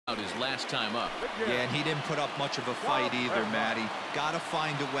last time up. Yeah, and he didn't put up much of a fight either, Matty. Got to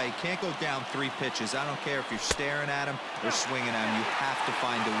find a way. Can't go down 3 pitches. I don't care if you're staring at him or swinging at him. You have to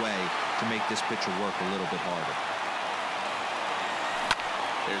find a way to make this pitcher work a little bit harder.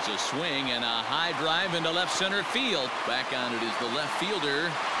 There's a swing and a high drive into left center field. Back on it is the left fielder.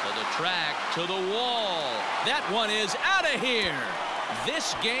 To the track, to the wall. That one is out of here.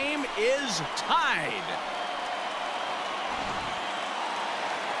 This game is tied.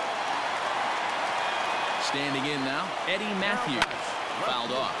 Standing in now, Eddie Matthews.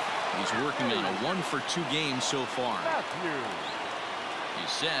 Fouled off. He's working on a 1-for-2 game so far. He's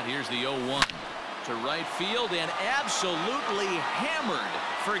set. Here's the 0-1. To right field and absolutely hammered.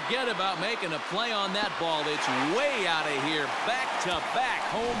 Forget about making a play on that ball. It's way out of here. Back-to-back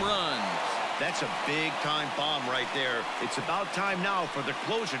home runs. That's a big-time bomb right there. It's about time now for the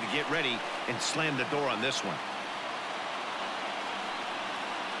closer to get ready and slam the door on this one.